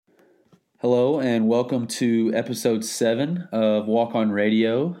Hello and welcome to episode 7 of Walk On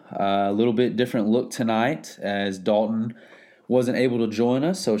Radio. A little bit different look tonight as Dalton wasn't able to join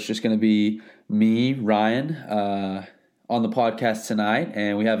us, so it's just going to be me, Ryan, on the podcast tonight,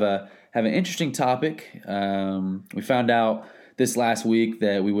 and we have an interesting topic. We found out this last week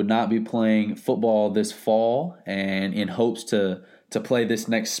that we would not be playing football this fall, and in hopes to play this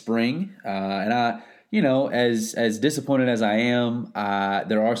next spring. As disappointed as I am,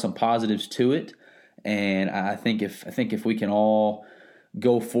 there are some positives to it, and I think if we can all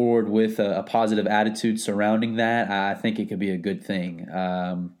go forward with a positive attitude surrounding that, I think it could be a good thing.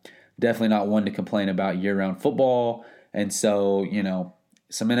 Definitely not one to complain about year-round football, and so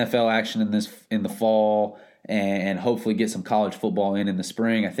some NFL action in the fall, and hopefully get some college football in the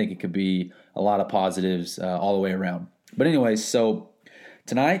spring. I think it could be a lot of positives all the way around. But anyways, so.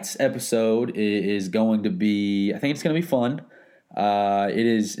 Tonight's episode is going to be, I think it's going to be fun. It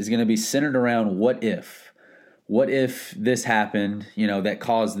is going to be centered around what if. What if this happened, that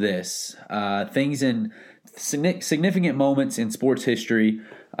caused this? Things in significant moments in sports history.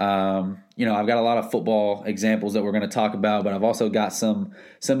 I've got a lot of football examples that we're going to talk about, but I've also got some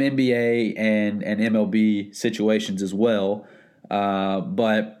NBA and MLB situations as well.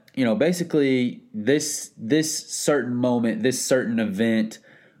 Basically this certain moment, this certain event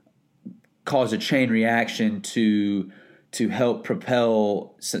caused a chain reaction to help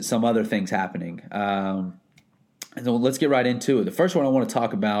propel some other things happening. And so let's get right into it. The first one I want to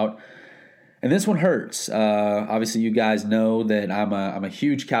talk about, and this one hurts. Obviously, you guys know that I'm a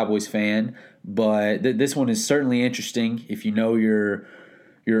huge Cowboys fan, but this one is certainly interesting if you know your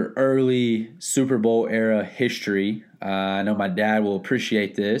early Super Bowl era history. I know my dad will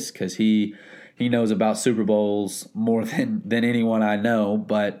appreciate this because he knows about Super Bowls more than anyone I know.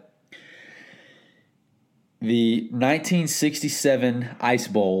 But the 1967 Ice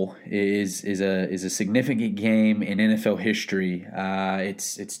Bowl is a significant game in NFL history.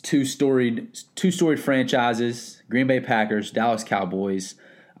 It's two storied franchises: Green Bay Packers, Dallas Cowboys.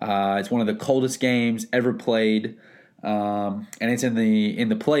 It's one of the coldest games ever played. And it's in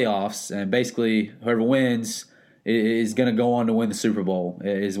the playoffs, and basically whoever wins is going to go on to win the Super Bowl,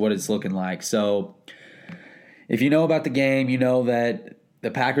 is what it's looking like. So if you know about the game, you know that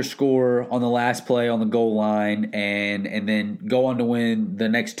the Packers score on the last play on the goal line and then go on to win the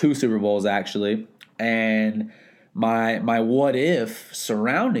next two Super Bowls, actually. And my what if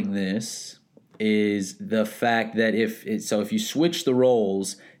surrounding this is the fact that if you switch the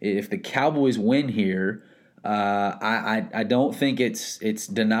roles, if the Cowboys win here, I don't think it's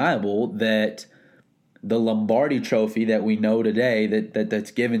deniable that the Lombardi Trophy that we know today that's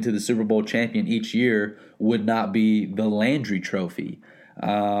given to the Super Bowl champion each year would not be the Landry Trophy,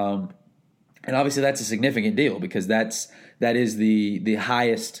 and obviously that's a significant deal because that is the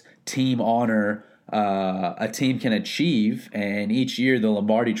highest team honor a team can achieve, and each year the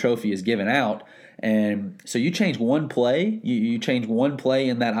Lombardi Trophy is given out, and so you change one play, you change one play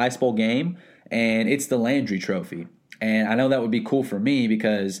in that Ice Bowl game, and it's the Landry Trophy. And I know that would be cool for me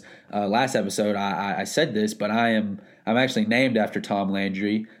because last episode I said this, but I'm actually named after Tom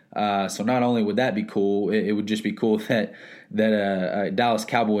Landry. So not only would that be cool, it would just be cool that a Dallas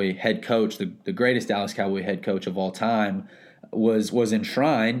Cowboy head coach, the greatest Dallas Cowboy head coach of all time, was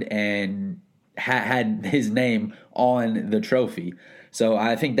enshrined and had his name on the trophy. So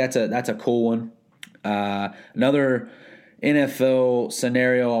I think that's a cool one. Another NFL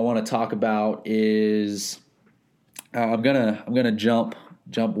scenario I want to talk about is I'm gonna jump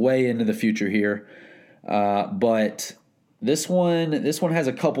way into the future here, but this one has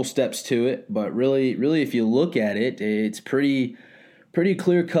a couple steps to it. But really, if you look at it, it's pretty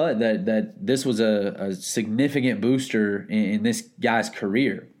clear cut that this was a significant booster in this guy's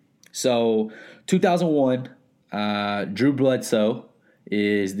career. So 2001, Drew Bledsoe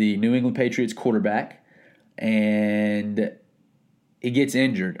is the New England Patriots quarterback, and he gets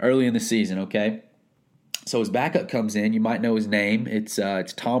injured early in the season. Okay. So his backup comes in. You might know his name. It's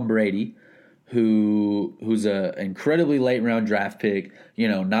Tom Brady, who's a incredibly late round draft pick.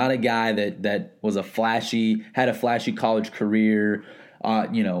 Not a guy that was had a flashy college career.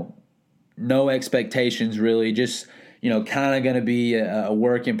 No expectations really. Just kind of going to be a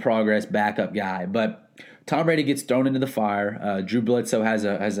work in progress backup guy. But Tom Brady gets thrown into the fire. Drew Bledsoe has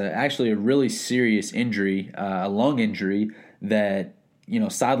actually a really serious injury, a lung injury that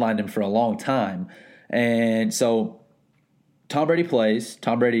sidelined him for a long time. And so Tom Brady plays.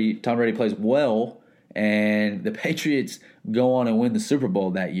 Tom Brady plays well, and the Patriots go on and win the Super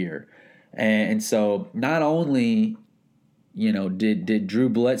Bowl that year. And so not only did Drew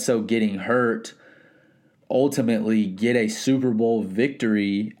Bledsoe getting hurt ultimately get a Super Bowl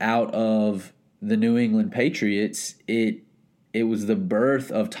victory out of the New England Patriots, it was the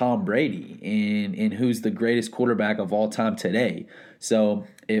birth of Tom Brady, in who's the greatest quarterback of all time today. So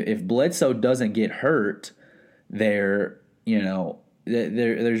if Bledsoe doesn't get hurt there,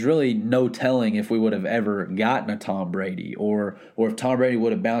 there's really no telling if we would have ever gotten a Tom Brady, or if Tom Brady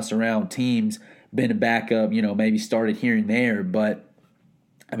would have bounced around teams, been a backup, maybe started here and there. But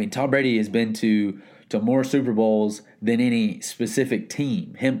I mean, Tom Brady has been to more Super Bowls than any specific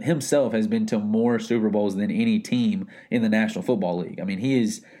team. Himself has been to more Super Bowls than any team in the National Football League. I mean, he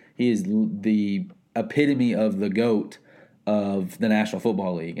is the epitome of the GOAT of the National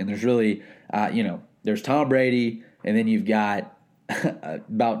Football League. And there's really, there's Tom Brady, and then you've got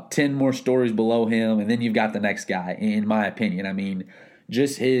about 10 more stories below him, and then you've got the next guy, in my opinion. I mean,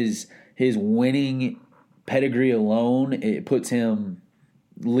 just his winning pedigree alone, it puts him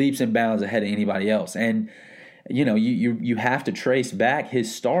leaps and bounds ahead of anybody else. And you have to trace back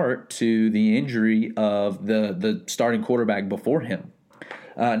his start to the injury of the starting quarterback before him.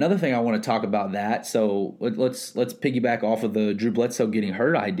 Another thing I want to talk about that. So let's piggyback off of the Drew Bledsoe getting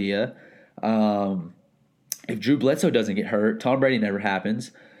hurt idea. If Drew Bledsoe doesn't get hurt, Tom Brady never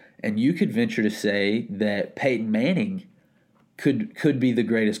happens, and you could venture to say that Peyton Manning could be the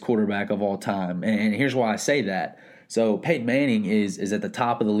greatest quarterback of all time. And here's why I say that. So Peyton Manning is at the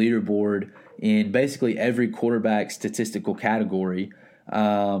top of the leaderboard in basically every quarterback statistical category,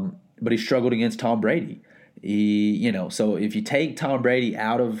 but he struggled against Tom Brady. So if you take Tom Brady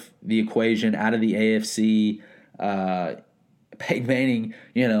out of the equation, out of the AFC, Peyton Manning,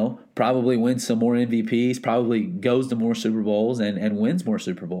 probably wins some more MVPs, probably goes to more Super Bowls and wins more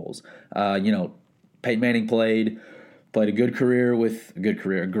Super Bowls. Peyton Manning played a great career with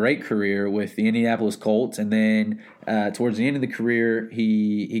the Indianapolis Colts, and then towards the end of the career,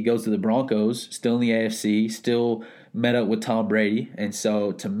 he goes to the Broncos, still in the AFC, still met up with Tom Brady. And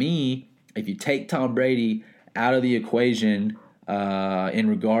so, to me, if you take Tom Brady out of the equation in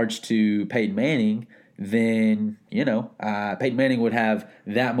regards to Peyton Manning, then Peyton Manning would have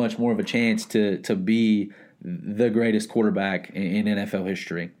that much more of a chance to be the greatest quarterback in NFL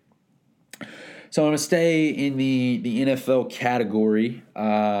history. So I'm going to stay in the NFL category.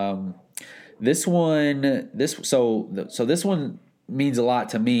 This one means a lot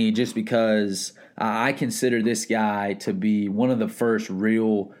to me just because I consider this guy to be one of the first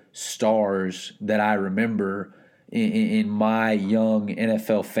real stars that I remember in my young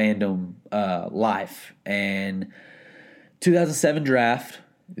NFL fandom life. And 2007 draft,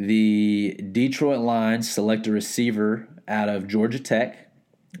 the Detroit Lions select a receiver out of Georgia Tech.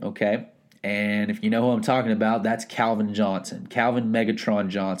 Okay. And if you know who I'm talking about, that's Calvin Johnson. Calvin Megatron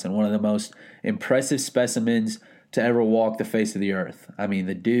Johnson, one of the most impressive specimens to ever walk the face of the earth. I mean,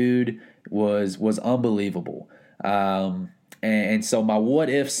 the dude was unbelievable. And so my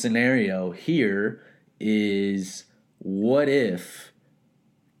what-if scenario here is, what if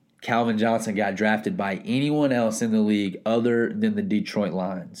Calvin Johnson got drafted by anyone else in the league other than the Detroit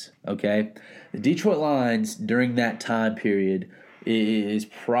Lions, okay? The Detroit Lions, during that time period, is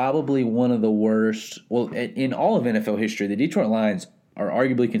probably one of the worst. Well, in all of NFL history, the Detroit Lions are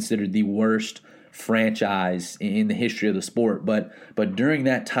arguably considered the worst franchise in the history of the sport. But during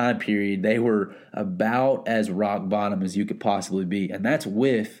that time period, they were about as rock bottom as you could possibly be. And that's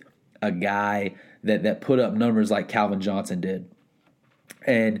with a guy that put up numbers like Calvin Johnson did.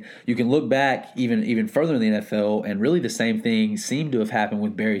 And you can look back even further in the NFL, and really the same thing seemed to have happened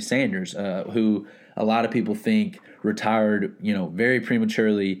with Barry Sanders, who a lot of people think retired, very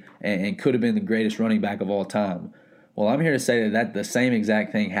prematurely and could have been the greatest running back of all time. Well, I'm here to say that the same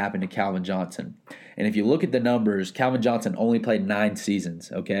exact thing happened to Calvin Johnson. And if you look at the numbers, Calvin Johnson only played 9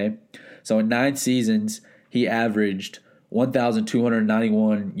 seasons, okay? So in 9 seasons, he averaged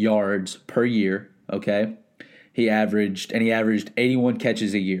 1,291 yards per year, okay? He averaged 81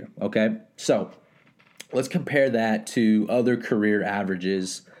 catches a year, okay? So let's compare that to other career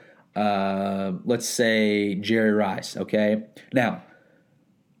averages. Let's say Jerry Rice, okay? Now,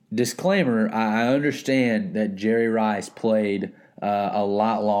 disclaimer, I understand that Jerry Rice played a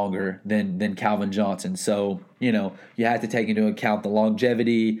lot longer than Calvin Johnson. So, you have to take into account the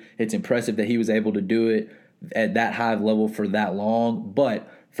longevity. It's impressive that he was able to do it at that high level for that long. But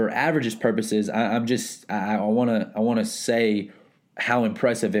for averages purposes, I want to say how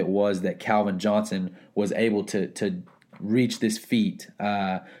impressive it was that Calvin Johnson was able to reach this feat.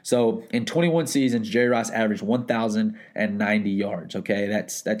 So in 21 seasons, Jerry Rice averaged 1,090 yards. Okay,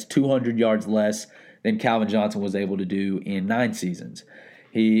 that's 200 yards less than Calvin Johnson was able to do in 9 seasons.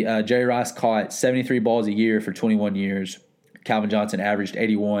 Jerry Rice caught 73 balls a year for 21 years. Calvin Johnson averaged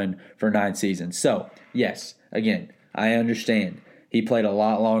 81 for 9 seasons. So, yes, again, I understand he played a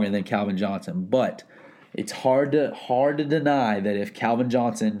lot longer than Calvin Johnson, but it's hard to deny that if Calvin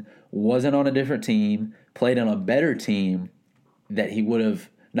Johnson wasn't on a different team, played on a better team, that he would have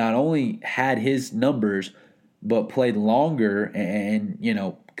not only had his numbers, but played longer and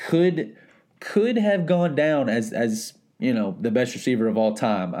could have gone down as the best receiver of all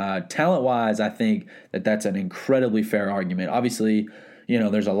time. Talent wise, I think that's an incredibly fair argument. Obviously,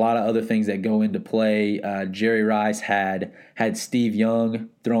 there's a lot of other things that go into play. Jerry Rice had Steve Young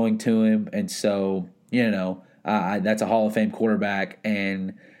throwing to him, and so that's a Hall of Fame quarterback,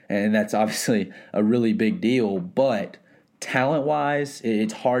 and that's obviously a really big deal. But talent wise,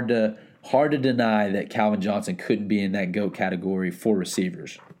 it's hard to deny that Calvin Johnson couldn't be in that GOAT category for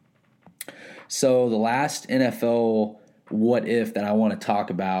receivers. So the last NFL what if that I want to talk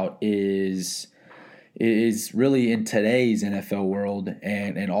about is really in today's NFL world,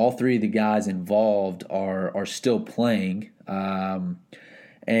 and all three of the guys involved are still playing.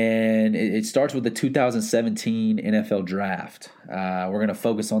 And it starts with the 2017 NFL Draft. We're going to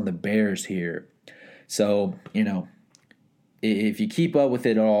focus on the Bears here. So, if you keep up with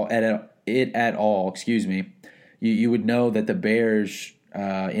it at all, you would know that the Bears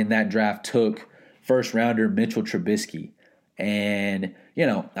in that draft took first rounder Mitchell Trubisky. And,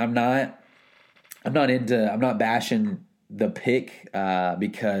 I'm not bashing the pick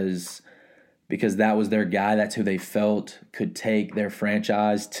because that was their guy. That's who they felt could take their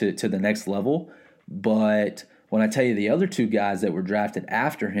franchise to the next level. But when I tell you the other two guys that were drafted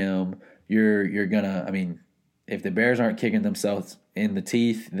after him, you're gonna, if the Bears aren't kicking themselves in the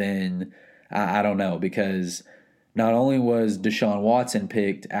teeth, then I don't know, because not only was Deshaun Watson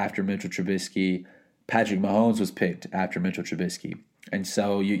picked after Mitchell Trubisky, Patrick Mahomes was picked after Mitchell Trubisky. And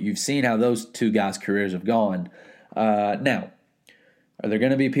so you've seen how those two guys' careers have gone. Now, are there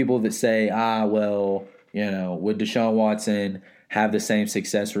going to be people that say, would Deshaun Watson have the same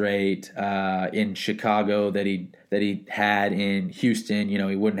success rate in Chicago that he had in Houston?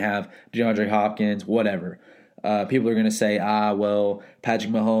 He wouldn't have DeAndre Hopkins, whatever. People are going to say,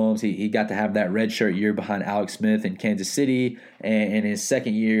 Patrick Mahomes, he got to have that redshirt year behind Alex Smith in Kansas City, and his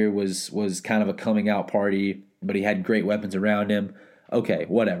second year was kind of a coming out party, but he had great weapons around him. Okay,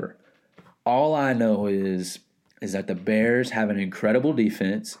 whatever. All I know is that the Bears have an incredible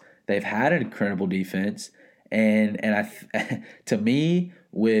defense. They've had an incredible defense, and to me,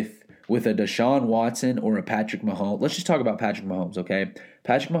 with a Deshaun Watson or a Patrick Mahomes, let's just talk about Patrick Mahomes, okay?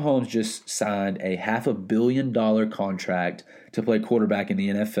 Patrick Mahomes just signed a $500 million contract to play quarterback in the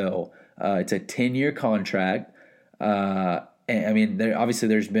NFL. It's a 10-year contract.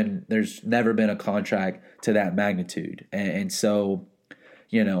 There's never been a contract to that magnitude, and so,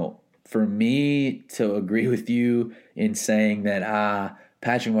 for me to agree with you in saying that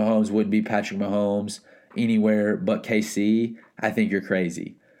Patrick Mahomes wouldn't be Patrick Mahomes anywhere but KC, I think you're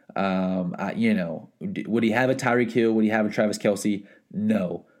crazy. Would he have a Tyreek Hill? Would he have a Travis Kelce?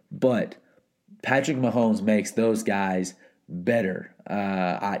 No. But Patrick Mahomes makes those guys better.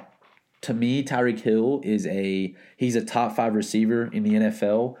 To me, Tyreek Hill he's a top 5 receiver in the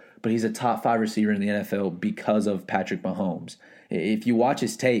NFL, but he's a top 5 receiver in the NFL because of Patrick Mahomes. If you watch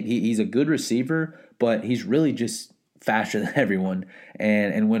his tape, he's a good receiver, but he's really just faster than everyone.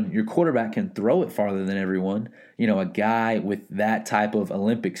 And when your quarterback can throw it farther than everyone, a guy with that type of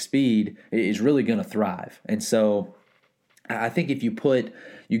Olympic speed is really going to thrive. And so I think if you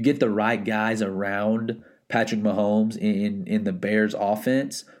get the right guys around Patrick Mahomes in the Bears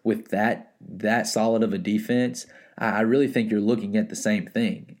offense with that solid of a defense, I really think you're looking at the same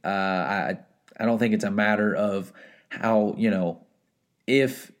thing. I don't think it's a matter of how,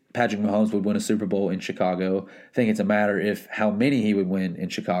 if Patrick Mahomes would win a Super Bowl in Chicago. I think it's a matter of how many he would win in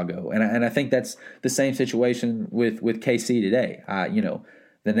Chicago. And I think that's the same situation with KC today.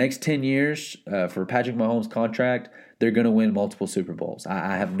 The next 10 years for Patrick Mahomes' contract, they're going to win multiple Super Bowls.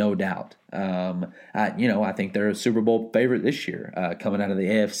 I have no doubt. I think they're a Super Bowl favorite this year coming out of the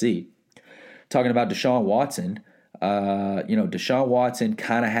AFC. Talking about Deshaun Watson, Deshaun Watson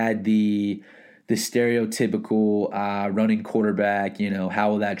kind of had the stereotypical running quarterback,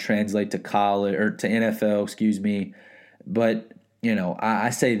 how will that translate to college or to NFL, But, I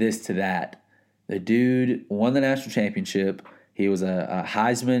say this to that. The dude won the national championship. He was a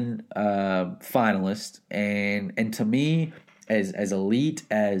Heisman finalist. And to me, as elite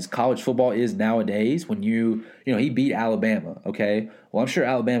as college football is nowadays, when he beat Alabama, okay? Well, I'm sure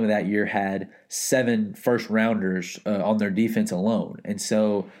Alabama that year had 7 first-rounders on their defense alone. And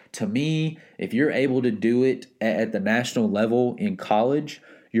so, to me, if you're able to do it at the national level in college,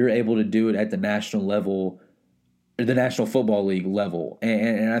 you're able to do it at the national level the National Football League level.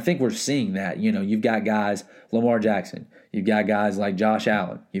 And I think we're seeing that. You've got guys, Lamar Jackson. You've got guys like Josh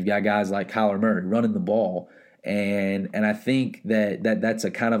Allen. You've got guys like Kyler Murray running the ball. And I think that's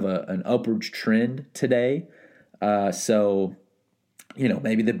a kind of an upwards trend today. So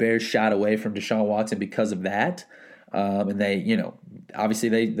maybe the Bears shied away from Deshaun Watson because of that. And they,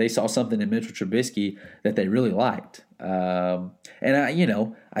 obviously they saw something in Mitchell Trubisky that they really liked. And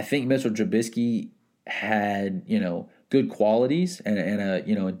I think Mitchell Trubisky had, good qualities and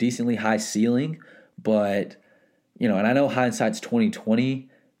a decently high ceiling, but, and I know hindsight's 2020,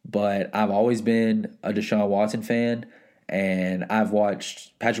 but I've always been a Deshaun Watson fan, and I've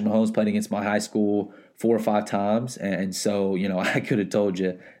watched Patrick Mahomes played against my high school 4 or 5 times, and so, I could have told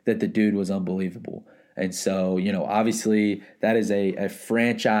you that the dude was unbelievable. And so, obviously that is a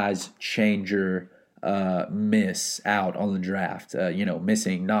franchise changer miss out on the draft,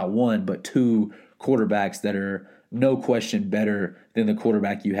 missing not one but 2 quarterbacks that are no question better than the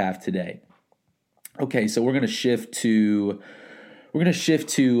quarterback you have today. Okay, so we're going to shift to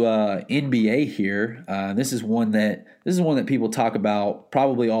NBA here. This is one that people talk about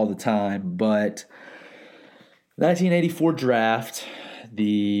probably all the time, but 1984 draft,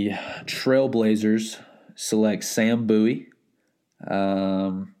 the Trailblazers select Sam Bowie.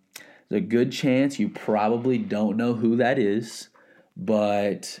 There's a good chance you probably don't know who that is,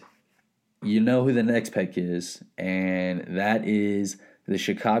 but you know who the next pick is, and that is the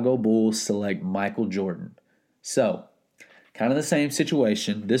Chicago Bulls select Michael Jordan. So, kind of the same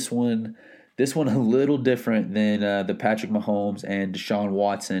situation. This one a little different than the Patrick Mahomes and Deshaun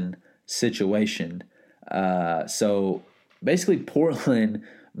Watson situation. So basically, Portland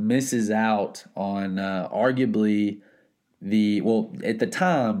misses out on arguably at the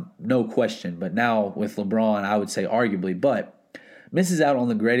time, no question, but now with LeBron, I would say arguably, but misses out on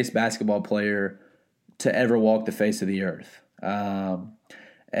the greatest basketball player to ever walk the face of the earth.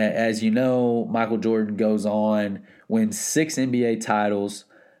 As you know, Michael Jordan goes on, wins 6 NBA titles,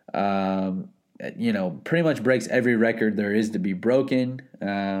 pretty much breaks every record there is to be broken.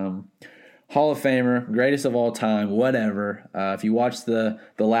 Hall of Famer, greatest of all time, whatever. If you watch the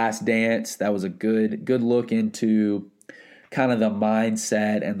Last Dance, that was a good look into kind of the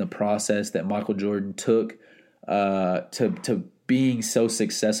mindset and the process that Michael Jordan took to being so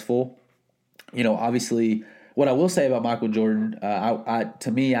successful. Obviously, what I will say about Michael Jordan,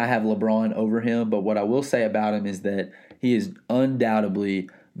 to me, I have LeBron over him, but what I will say about him is that he is undoubtedly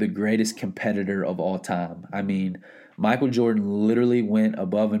the greatest competitor of all time. I mean, Michael Jordan literally went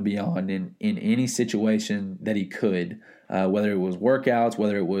above and beyond in any situation that he could, whether it was workouts,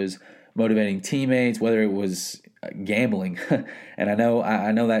 whether it was motivating teammates, whether it was gambling. And I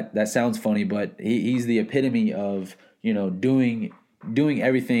know that sounds funny, but he's the epitome of doing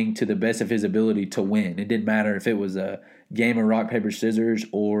everything to the best of his ability to win. It didn't matter if it was a game of rock, paper, scissors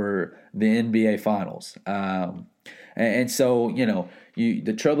or the NBA Finals. And so,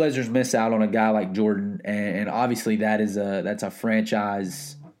 the Trailblazers miss out on a guy like Jordan, and obviously that's a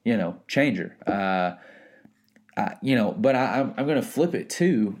franchise, changer. But I'm going to flip it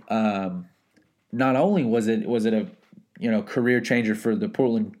too. Not only was it a career changer for the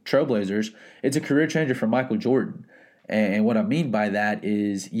Portland Trailblazers, it's a career changer for Michael Jordan. And what I mean by that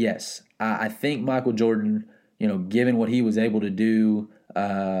is, yes, I think Michael Jordan, given what he was able to do,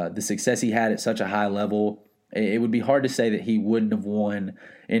 the success he had at such a high level, it would be hard to say that he wouldn't have won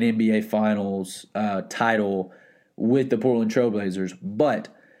an NBA Finals title with the Portland Trailblazers. But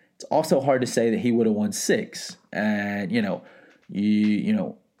it's also hard to say that he would have won 6. And you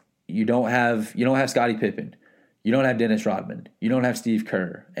don't have Scottie Pippen, you don't have Dennis Rodman, you don't have Steve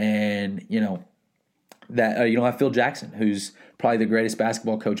Kerr, and that you don't have Phil Jackson, who's probably the greatest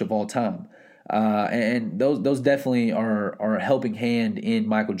basketball coach of all time. And those definitely are a helping hand in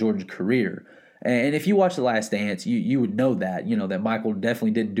Michael Jordan's career. And if you watch The Last Dance, you would know that, that Michael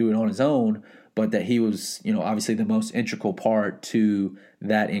definitely didn't do it on his own, but that he was, obviously the most integral part to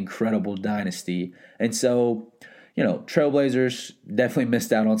that incredible dynasty. And so, Trailblazers definitely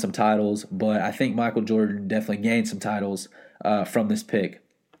missed out on some titles, but I think Michael Jordan definitely gained some titles from this pick.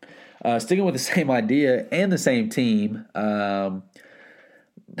 Sticking with the same idea and the same team,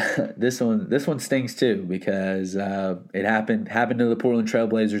 this one stings too because it happened to the Portland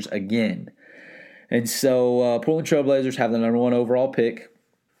Trailblazers again. And so Portland Trailblazers have the number 1 overall pick.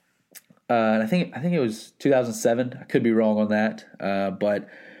 And I think it was 2007. I could be wrong on that. But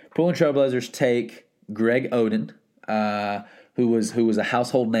Portland Trailblazers take Greg Oden, who was a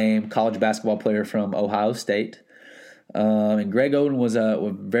household name college basketball player from Ohio State. And Greg Oden was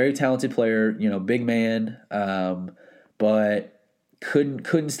a very talented player, big man, but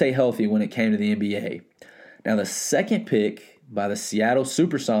couldn't stay healthy when it came to the NBA. Now, the second pick by the Seattle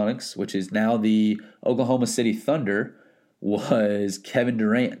Supersonics, which is now the Oklahoma City Thunder, was Kevin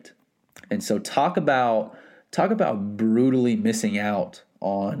Durant. And so talk about brutally missing out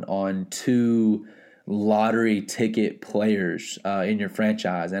on two lottery ticket players in your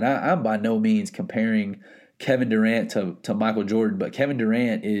franchise. And I'm by no means comparing Kevin Durant to Michael Jordan, but Kevin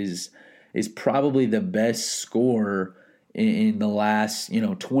Durant is probably the best scorer in the last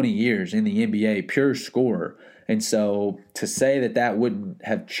 20 years in the NBA, pure scorer. And so to say that wouldn't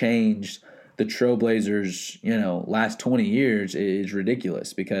have changed the Trailblazers, last 20 years is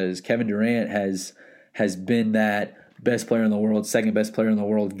ridiculous, because Kevin Durant has been that best player in the world, second best player in the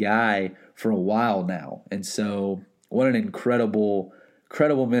world guy for a while now. And so what an incredible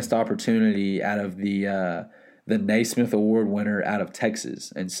missed opportunity out of the Naismith Award winner out of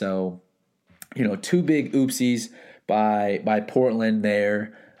Texas. And so, two big oopsies by Portland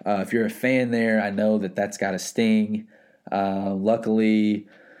there. If you're a fan there, I know that's got to sting. Luckily,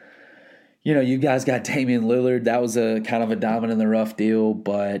 you guys got Damian Lillard. That was a kind of a diamond in the rough deal,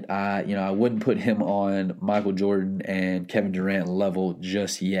 but I wouldn't put him on Michael Jordan and Kevin Durant level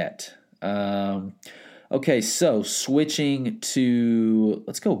just yet. Okay, so switching to,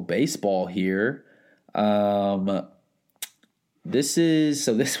 let's go baseball here.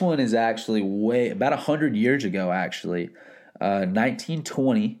 This one is actually about 100 years ago, actually.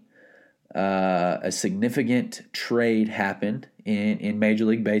 1920, a significant trade happened in Major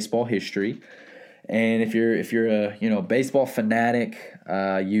League Baseball history. And if you're a baseball fanatic,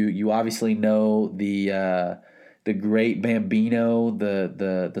 you obviously know the great Bambino,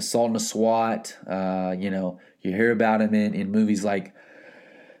 the Sultan of SWAT. You hear about him in movies like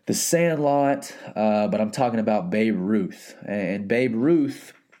The Sandlot, but I'm talking about Babe Ruth. And Babe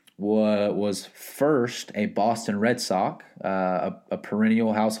Ruth was first a Boston Red Sox, a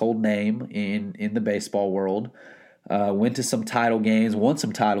perennial household name in the baseball world. Went to some title games, won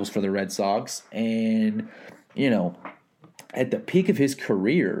some titles for the Red Sox, and at the peak of his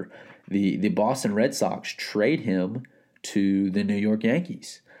career, the Boston Red Sox trade him to the New York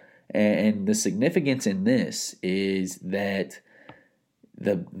Yankees. And the significance in this is that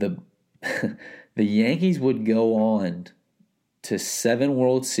the Yankees would go on to 7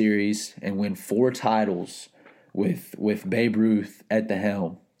 World Series and win 4 titles with Babe Ruth at the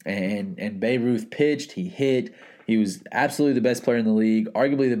helm. And Babe Ruth pitched, he hit, he was absolutely the best player in the league,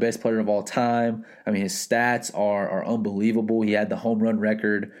 arguably the best player of all time. I mean, his stats are unbelievable. He had the home run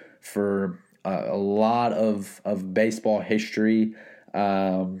record for a lot of baseball history.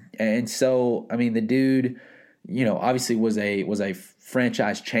 And so, I mean, the dude, obviously was a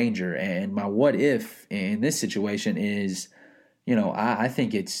franchise changer. And my what if in this situation is, I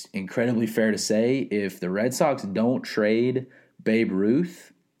think it's incredibly fair to say if the Red Sox don't trade Babe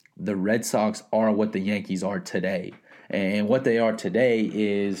Ruth, the Red Sox are what the Yankees are today. And what they are today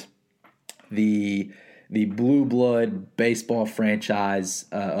is the blue blood baseball franchise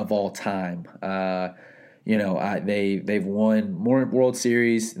of all time. They've won more World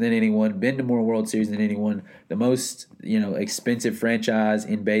Series than anyone, been to more World Series than anyone, the most expensive franchise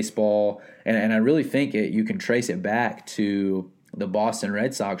in baseball, and I really think you can trace it back to the Boston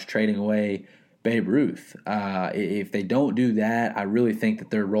Red Sox trading away Babe Ruth. If they don't do that, I really think that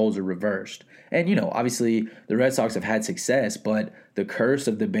their roles are reversed. And obviously the Red Sox have had success, but the curse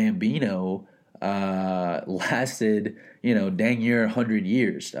of the Bambino lasted, dang near 100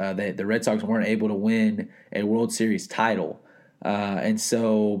 years. The Red Sox weren't able to win a World Series title. And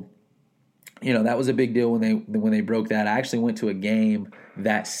so, that was a big deal when they broke that. I actually went to a game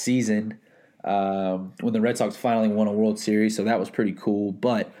that season when the Red Sox finally won a World Series, so that was pretty cool.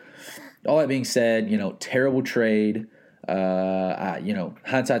 But all that being said, terrible trade.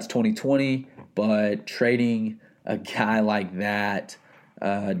 Hindsight's 20/20, but trading a guy like that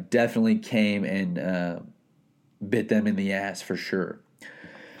definitely came and bit them in the ass for sure.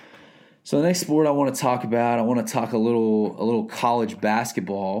 So the next sport I want to talk about, I want to talk a little college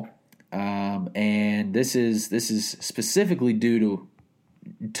basketball, and this is specifically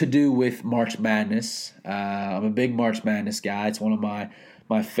to do with March Madness. I'm a big March Madness guy. It's one of my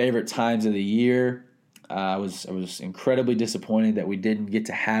favorite times of the year. I was incredibly disappointed that we didn't get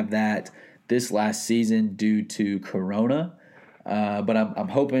to have that this last season due to Corona. But I'm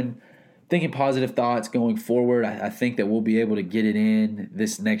thinking positive thoughts going forward. I think that we'll be able to get it in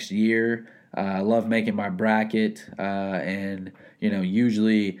this next year. I love making my bracket and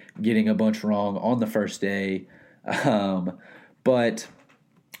usually getting a bunch wrong on the first day. But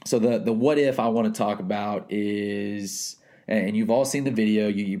so the what if I want to talk about is, and you've all seen the video.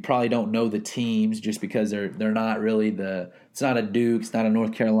 You probably don't know the teams just because they're not really it's not a Duke, it's not a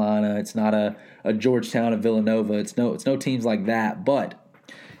North Carolina, it's not a Georgetown, a Villanova. It's no teams like that. But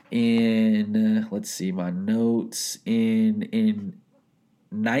in let's see my notes in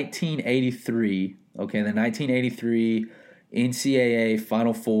 1983, okay, the 1983 NCAA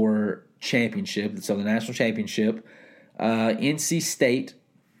Final Four championship, so the national championship, NC State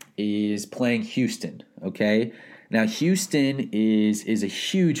is playing Houston, okay? Now, Houston is a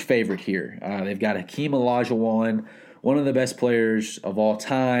huge favorite here. They've got Hakeem Olajuwon, one of the best players of all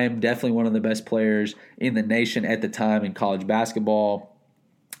time, definitely one of the best players in the nation at the time in college basketball.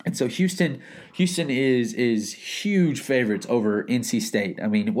 And so Houston is huge favorites over NC State. I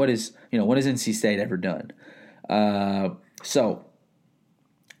mean, what has NC State ever done? So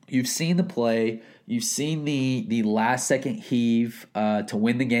you've seen the play, you've seen the last second heave to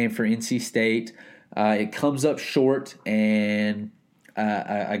win the game for NC State. It comes up short, and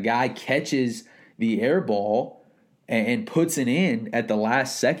a guy catches the air ball and puts it in at the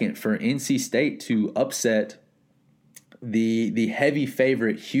last second for NC State to upset the heavy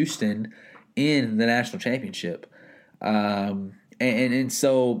favorite Houston in the national championship. And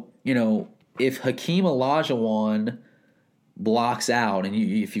so, if Hakeem Olajuwon blocks out, and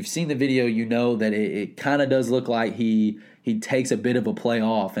if you've seen the video, you know that it kind of does look like he takes a bit of a play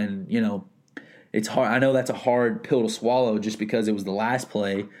off, and it's hard. I know that's a hard pill to swallow just because it was the last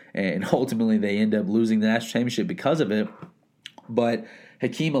play, and ultimately they end up losing the national championship because of it. But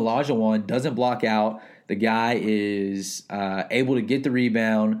Hakeem Olajuwon doesn't block out. The guy is able to get the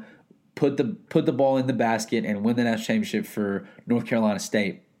rebound, put the ball in the basket, and win the national championship for North Carolina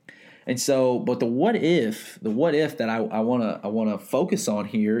State. And so, but the what if that I wanna focus on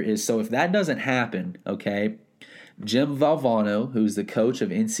here is, so if that doesn't happen, okay, Jim Valvano, who's the coach of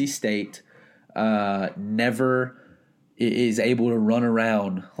NC State, never is able to run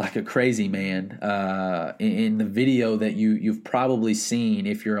around like a crazy man in the video that you've probably seen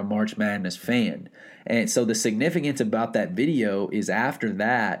if you're a March Madness fan. And so the significance about that video is, after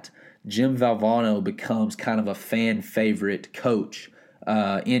that, Jim Valvano becomes kind of a fan favorite coach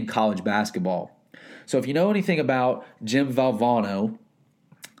in college basketball. So if you know anything about Jim Valvano,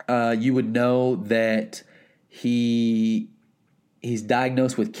 you would know that he's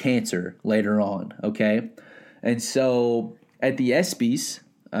diagnosed with cancer later on, okay? And so at the ESPYs,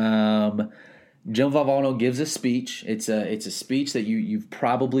 Jim Valvano gives a speech. It's a speech that you've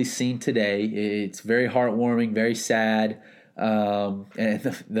probably seen today. It's very heartwarming, very sad. And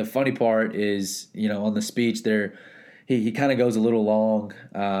the funny part is, on the speech there, he kind of goes a little long,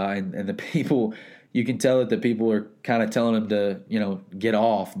 and the people, you can tell that the people are kind of telling him to, get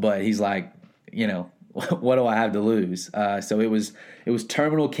off, but he's like, what do I have to lose? So it was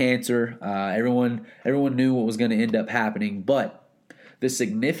terminal cancer. Everyone knew what was going to end up happening, but the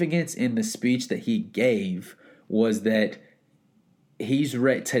significance in the speech that he gave was that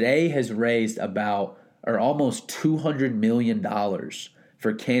today has raised about, or almost $200 million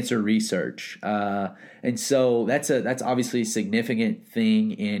for cancer research, and so that's obviously a significant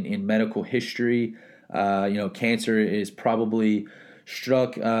thing in medical history. Cancer is probably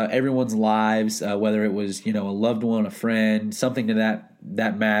struck everyone's lives, whether it was a loved one, a friend, something to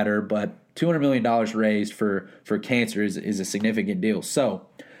that matter. But $200 million raised for cancer is a significant deal. So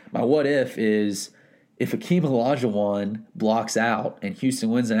my what if is, if Hakeem Olajuwon blocks out and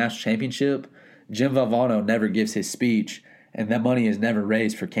Houston wins the national championship, Jim Valvano never gives his speech, and that money is never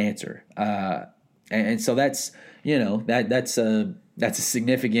raised for cancer. And so that's that's a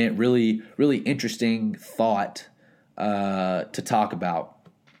significant, really really interesting thought to talk about.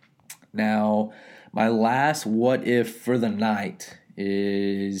 Now, my last what if for the night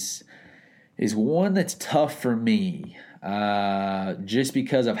is one that's tough for me, just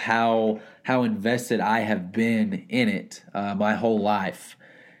because of how invested I have been in it my whole life.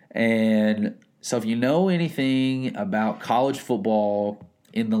 And so if you know anything about college football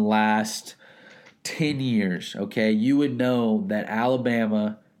in the last 10 years, okay, you would know that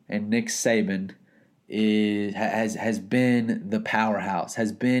Alabama and Nick Saban has been the powerhouse,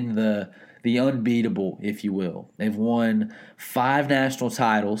 has been the unbeatable, if you will. They've won 5 national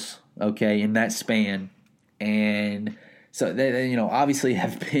titles, okay, in that span, and so they obviously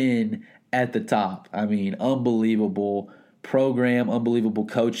have been at the top. I mean, unbelievable program, unbelievable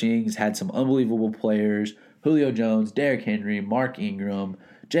coaching. Has had some unbelievable players: Julio Jones, Derrick Henry, Mark Ingram,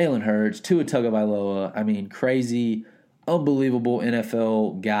 Jalen Hurts, Tua Tagovailoa. I mean, crazy, unbelievable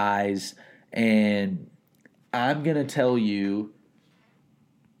NFL guys. And I'm going to tell you,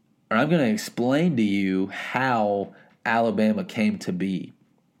 or I'm going to explain to you how Alabama came to be.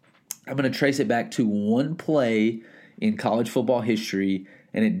 I'm going to trace it back to one play in college football history,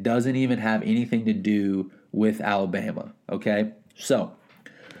 and it doesn't even have anything to do with Alabama. Okay, so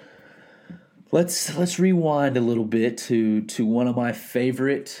let's rewind a little bit to one of my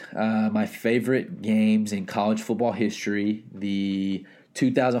favorite games in college football history, the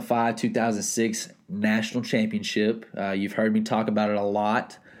 2005-2006 national championship. You've heard me talk about it a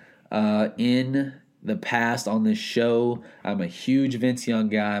lot in the past on this show. I'm a huge Vince Young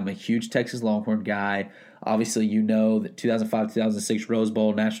guy. I'm a huge Texas Longhorn guy. Obviously, you know the 2005-2006 Rose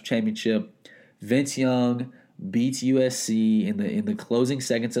Bowl national championship. Vince Young beats USC in the closing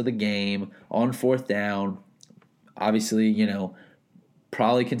seconds of the game on fourth down. Obviously, you know,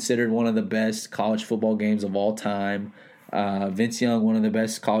 probably considered one of the best college football games of all time. Vince Young, one of the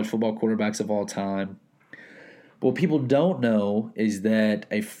best college football quarterbacks of all time. But what people don't know is that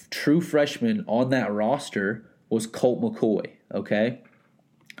a true freshman on that roster was Colt McCoy, okay?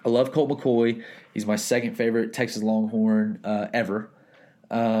 I love Colt McCoy. He's my second favorite Texas Longhorn ever.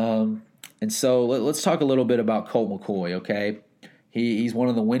 And so let's talk a little bit about Colt McCoy, okay? He's one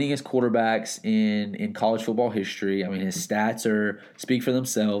of the winningest quarterbacks in college football history. I mean, his stats speak for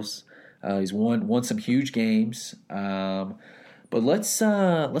themselves. He's won some huge games. But let's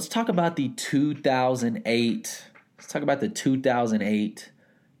talk about the 2008. Let's talk about the 2008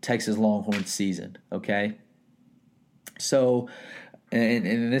 Texas Longhorn season, okay? So,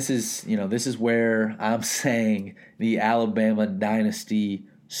 and this is where I'm saying the Alabama dynasty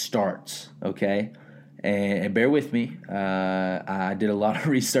starts, okay? And bear with me. I did a lot of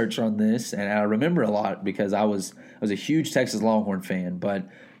research on this, and I remember a lot because I was a huge Texas Longhorn fan. But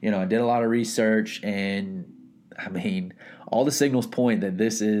I did a lot of research, and I mean, all the signals point that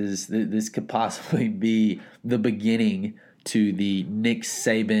this could possibly be the beginning to the Nick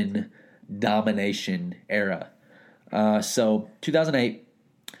Saban domination era. So 2008,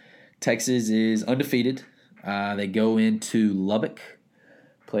 Texas is undefeated. They go into Lubbock,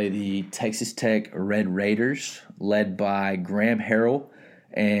 play the Texas Tech Red Raiders, led by Graham Harrell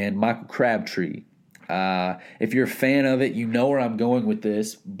and Michael Crabtree. If you're a fan of it, you know where I'm going with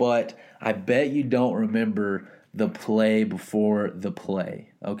this, but I bet you don't remember the play before the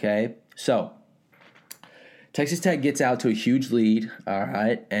play, okay? So, Texas Tech gets out to a huge lead, all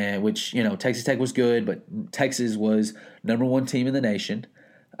right, and which, Texas Tech was good, but Texas was number one team in the nation.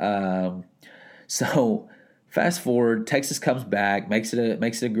 So, fast forward, Texas comes back, makes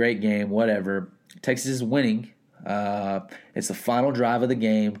it a great game, whatever. Texas is winning. It's the final drive of the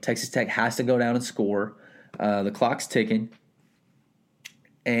game. Texas Tech has to go down and score. The clock's ticking.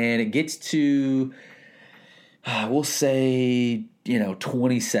 And it gets to, we'll say,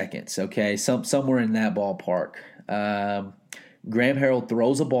 20 seconds, okay? Somewhere in that ballpark. Graham Harrell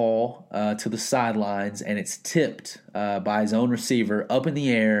throws a ball to the sidelines, and it's tipped by his own receiver up in the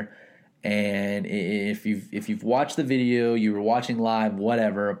air. And if you've watched the video, you were watching live,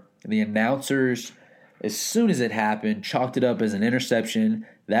 whatever, the announcers, as soon as it happened, chalked it up as an interception.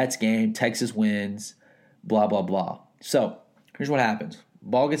 That's game. Texas wins, blah, blah, blah. So here's what happens.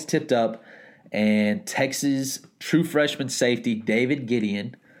 Ball gets tipped up, and Texas true freshman safety David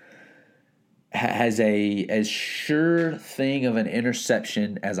Gideon has as sure thing of an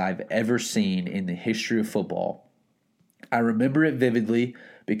interception as I've ever seen in the history of football. I remember it vividly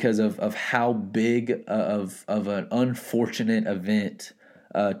because of how big of an unfortunate event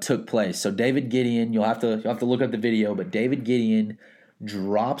took place. So David Gideon, you'll have to look up the video, but David Gideon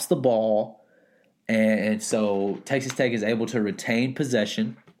drops the ball, and so Texas Tech is able to retain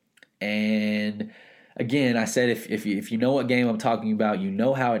possession. And again, I said if you know what game I'm talking about, you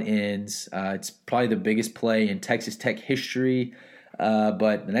know how it ends. It's probably the biggest play in Texas Tech history.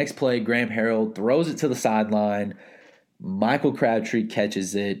 But the next play, Graham Harrell throws it to the sideline. Michael Crabtree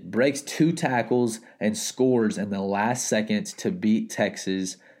catches it, breaks 2 tackles, and scores in the last seconds to beat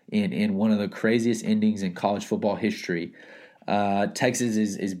Texas in one of the craziest endings in college football history. Texas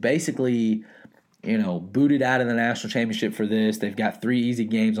is basically, booted out of the national championship for this. They've got 3 easy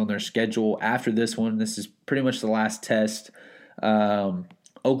games on their schedule after this one. This is pretty much the last test.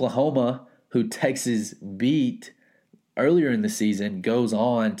 Oklahoma, who Texas beat earlier in the season, goes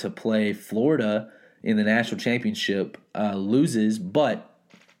on to play Florida in the national championship, loses. But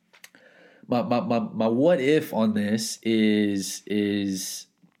my what if on this is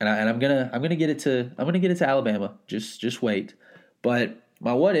and I'm gonna get it to Alabama. Just wait. But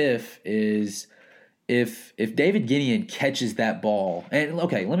my what if is if David Gideon catches that ball. And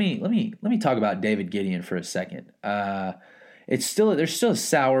okay, let me talk about David Gideon for a second. There's still a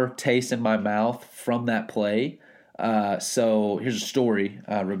sour taste in my mouth from that play. So here's a story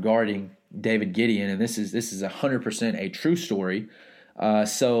regarding David Gideon, and this is 100% a true story.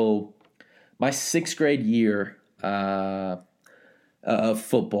 So my 6th grade year, of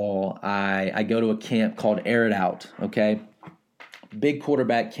football, I go to a camp called Air It Out. Okay, big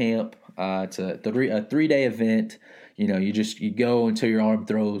quarterback camp. It's a 3-day event. You go until your arm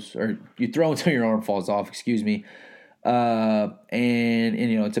throws, or you throw until your arm falls off. Excuse me. And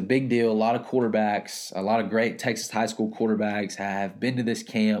it's a big deal. A lot of quarterbacks, a lot of great Texas high school quarterbacks have been to this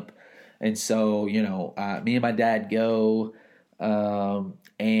camp, and so me and my dad go,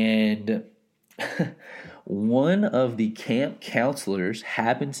 and one of the camp counselors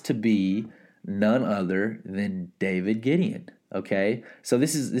happens to be none other than David Gideon. Okay, so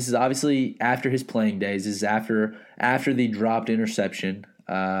this is obviously after his playing days. This is after the dropped interception.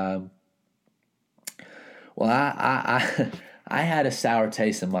 Well, I had a sour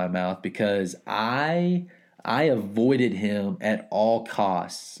taste in my mouth because I avoided him at all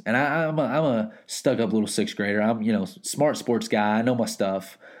costs, and I'm a stuck up little sixth grader. I'm smart sports guy. I know my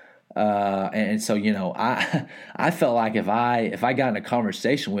stuff. And so I felt like if I got in a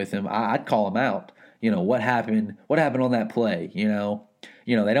conversation with him, I'd call him out. What happened on that play?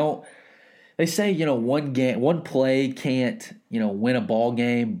 They say one play can't win a ball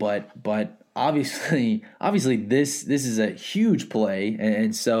game, but obviously this is a huge play,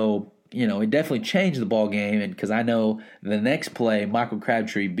 and so it definitely changed the ball game. And because I know the next play, Michael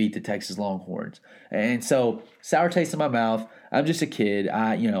Crabtree beat the Texas Longhorns, and so sour taste in my mouth. I'm just a kid.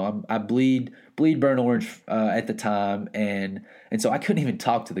 I bleed burnt orange at the time, and so I couldn't even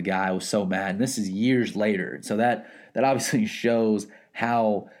talk to the guy. I was so mad. And this is years later, so that obviously shows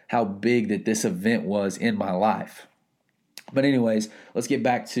how big that this event was in my life. But anyways, let's get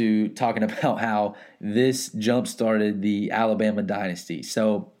back to talking about how this jump-started the Alabama dynasty.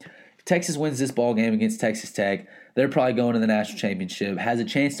 So Texas wins this ball game against Texas Tech. They're probably going to the national championship, has a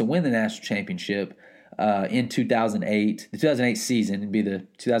chance to win the national championship in 2008. The 2008 season would be the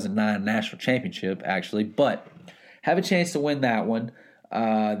 2009 national championship, actually, but have a chance to win that one.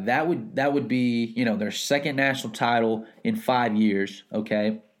 That would be their second national title in 5 years.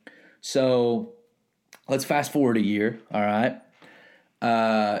 Okay, so let's fast forward a year. All right,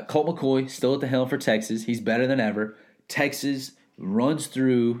 Colt McCoy still at the helm for Texas. He's better than ever. Texas runs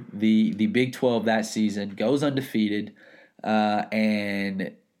through the Big 12 that season, goes undefeated,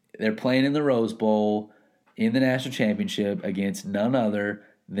 and they're playing in the Rose Bowl in the national championship against none other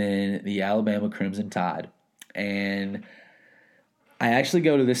than the Alabama Crimson Tide. And I actually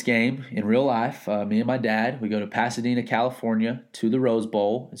go to this game in real life. Me and my dad, we go to Pasadena, California, to the Rose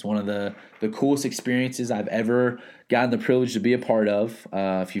Bowl. It's one of the coolest experiences I've ever gotten the privilege to be a part of.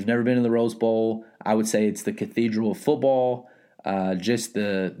 If you've never been to the Rose Bowl, I would say it's the cathedral of football. Just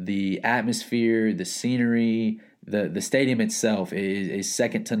the atmosphere, the scenery, the stadium itself is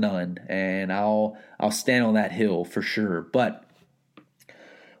second to none, and I'll stand on that hill for sure. But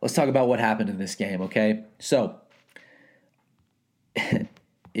let's talk about what happened in this game, okay? So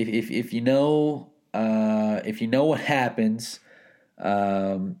if you know what happens,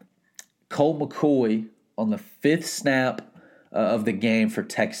 Colt McCoy on the fifth snap of the game for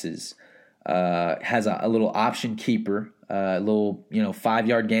Texas has a little option keeper, a little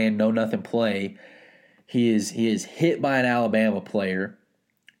 5-yard gain, no nothing play. He is hit by an Alabama player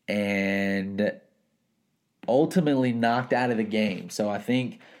and ultimately knocked out of the game. So I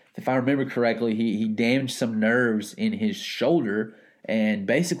think, if I remember correctly, he damaged some nerves in his shoulder and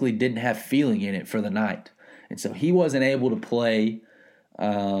basically didn't have feeling in it for the night. And so he wasn't able to play.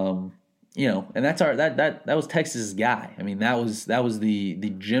 And that's that was Texas's guy. I mean, that was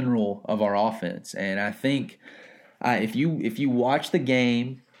the general of our offense. And I think if you watch the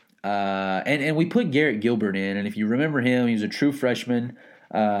game, and we put Garrett Gilbert in, and if you remember him, he was a true freshman.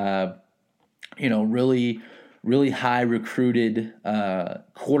 Really high recruited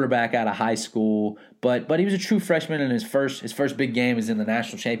quarterback out of high school, but he was a true freshman, and his first big game is in the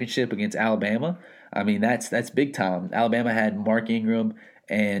national championship against Alabama. I mean, that's big time. Alabama had Mark Ingram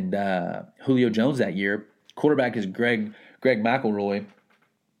and Julio Jones that year. Quarterback is Greg McElroy,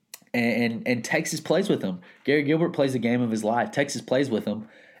 and Texas plays with him. Garrett Gilbert plays the game of his life. Texas plays with him,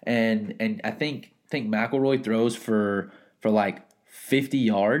 and I think McElroy throws for like 50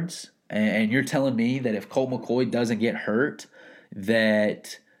 yards. And you're telling me that if Colt McCoy doesn't get hurt,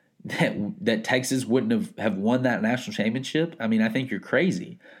 that Texas wouldn't have won that national championship? I mean, I think you're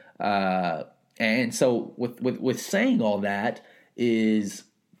crazy. And so with saying all that is,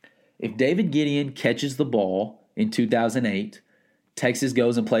 if David Gideon catches the ball in 2008, Texas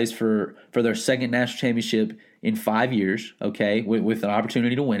goes and plays for their second national championship in 5 years, okay, with an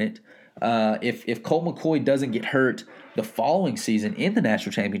opportunity to win it. If Colt McCoy doesn't get hurt the following season in the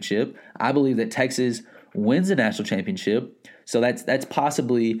national championship, I believe that Texas wins the national championship. So that's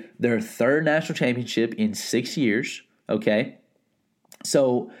possibly their third national championship in 6 years. Okay.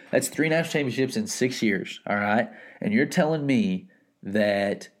 So that's 3 national championships in 6 years. All right. And you're telling me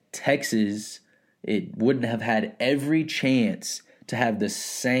that Texas, it wouldn't have had every chance to have the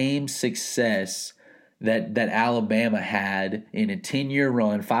same success that Alabama had in a 10-year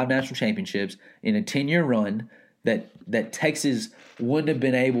run, 5 national championships in a 10-year run, that Texas wouldn't have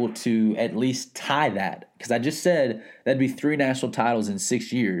been able to at least tie that. Because I just said that'd be 3 national titles in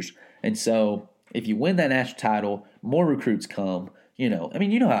 6 years. And so if you win that national title, more recruits come. You know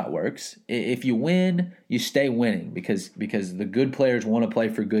how it works. If you win, you stay winning because the good players want to play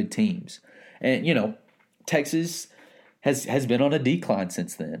for good teams. And, Texas has been on a decline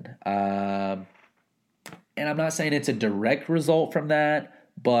since then. And I'm not saying it's a direct result from that,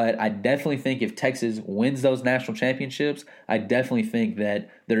 but I definitely think if Texas wins those national championships, I definitely think that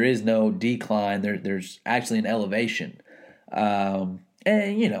there is no decline. There's actually an elevation. And,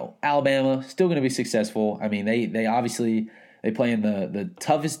 Alabama still going to be successful. I mean, they obviously – they play in the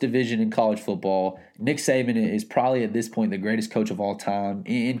toughest division in college football. Nick Saban is probably at this point the greatest coach of all time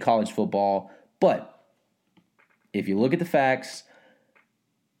in college football. But if you look at the facts,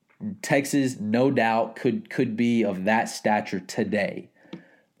 Texas no doubt could be of that stature today.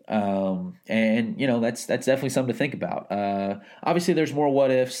 And that's definitely something to think about. Obviously, there's more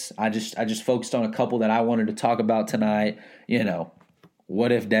what ifs. I just focused on a couple that I wanted to talk about tonight.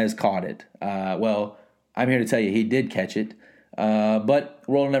 What if Dez caught it? Well, I'm here to tell you he did catch it. But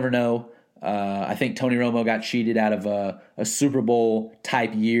we'll never know. I think Tony Romo got cheated out of a Super Bowl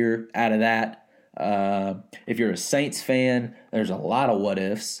type year out of that. If you're a Saints fan, there's a lot of what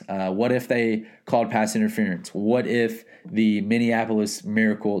ifs. What if they called pass interference? What if the Minneapolis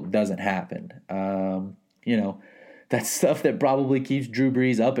Miracle doesn't happen? That's stuff that probably keeps Drew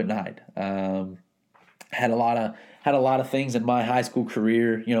Brees up at night. Had a lot of things in my high school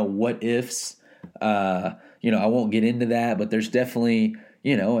career. What ifs. I won't get into that, but there's definitely,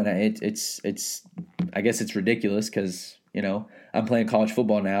 and it's I guess it's ridiculous because, I'm playing college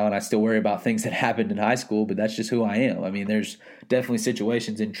football now and I still worry about things that happened in high school, but that's just who I am. I mean, there's definitely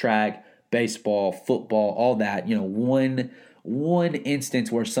situations in track, baseball, football, all that, one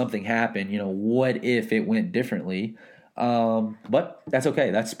instance where something happened, what if it went differently? But that's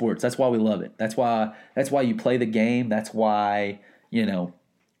okay. That's sports. That's why we love it. That's why you play the game. That's why, some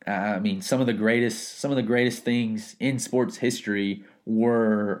of the greatest things in sports history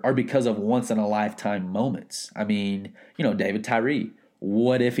are because of once in a lifetime moments. David Tyree.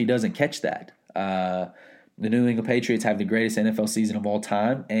 What if he doesn't catch that? The New England Patriots have the greatest NFL season of all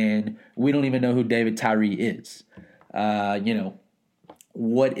time, and we don't even know who David Tyree is.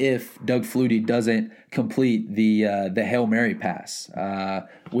 What if Doug Flutie doesn't complete the Hail Mary pass,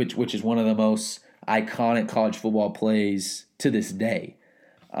 which is one of the most iconic college football plays to this day.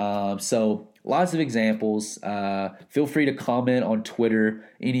 So lots of examples. Feel free to comment on Twitter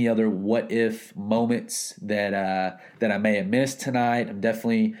any other what if moments that I may have missed tonight. I'm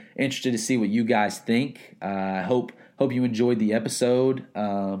definitely interested to see what you guys think. I hope you enjoyed the episode.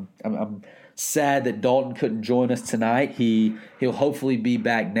 I'm sad that Dalton couldn't join us tonight. He'll hopefully be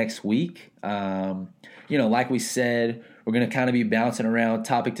back next week. Like we said, we're going to kind of be bouncing around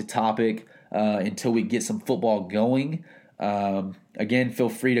topic to topic until we get some football going. Again, feel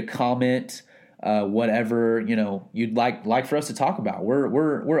free to comment whatever you'd like for us to talk about.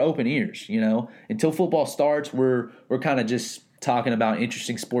 We're open ears. Until football starts, we're kind of just talking about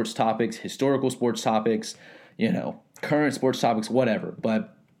interesting sports topics, historical sports topics, current sports topics, whatever.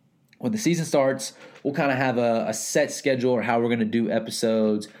 But when the season starts, we'll kind of have a set schedule or how we're going to do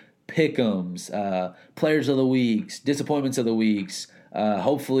episodes, pick'ems, players of the weeks, disappointments of the weeks.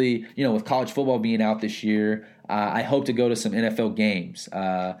 Hopefully, with college football being out this year, I hope to go to some NFL games.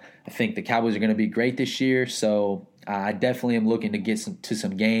 I think the Cowboys are going to be great this year, so I definitely am looking to get to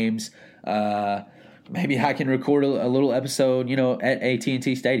some games. Maybe I can record a little episode, at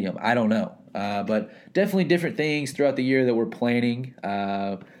AT&T Stadium. I don't know. But definitely different things throughout the year that we're planning.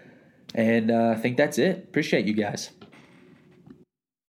 And I think that's it. Appreciate you guys.